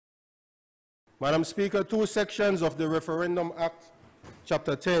Madam Speaker, two sections of the Referendum Act,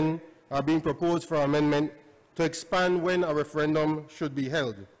 Chapter 10, are being proposed for amendment to expand when a referendum should be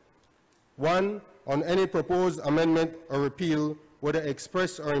held. One, on any proposed amendment or repeal, whether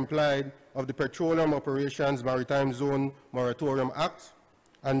express or implied, of the Petroleum Operations Maritime Zone Moratorium Act.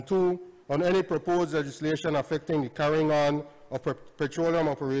 And two, on any proposed legislation affecting the carrying on of petroleum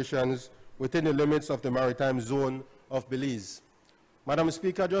operations within the limits of the Maritime Zone of Belize. Madam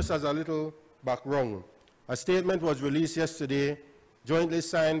Speaker, just as a little background, a statement was released yesterday, jointly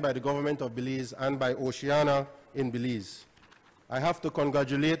signed by the government of Belize and by OCEANA in Belize. I have to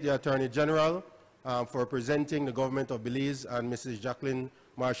congratulate the Attorney General for representing the government of Belize and Mrs. Jacqueline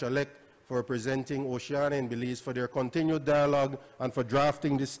Marshall-Leck for representing OCEANA in Belize for their continued dialogue and for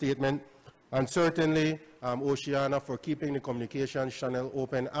drafting this statement, and certainly OCEANA for keeping the communications channel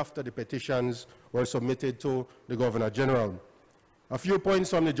open after the petitions were submitted to the Governor General. A few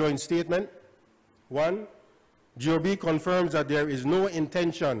points from the joint statement. One, GOB confirms that there is no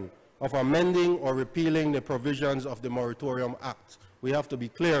intention of amending or repealing the provisions of the Moratorium Act. We have to be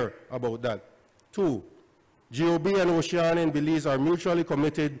clear about that. Two, GOB and OCEANA in Belize are mutually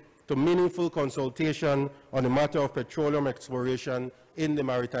committed to meaningful consultation on the matter of petroleum exploration in the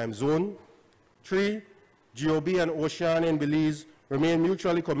Maritime Zone. Three, GOB and OCEANA in Belize remain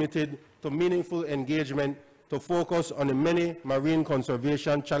mutually committed to meaningful engagement to focus on the many marine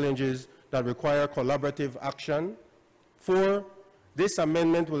conservation challenges that require collaborative action. Four, this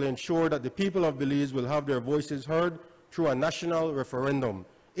amendment will ensure that the people of Belize will have their voices heard through a national referendum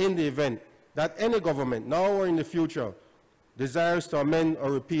in the event that any government, now or in the future, desires to amend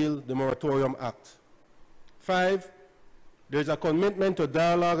or repeal the Moratorium Act. Five, there is a commitment to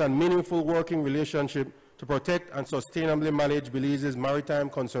dialogue and meaningful working relationship to protect and sustainably manage Belize's maritime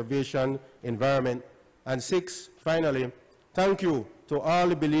conservation environment. And six, finally, thank you to all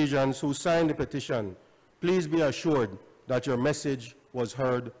the Belizeans who signed the petition. Please be assured that your message was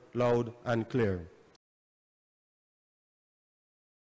heard loud and clear.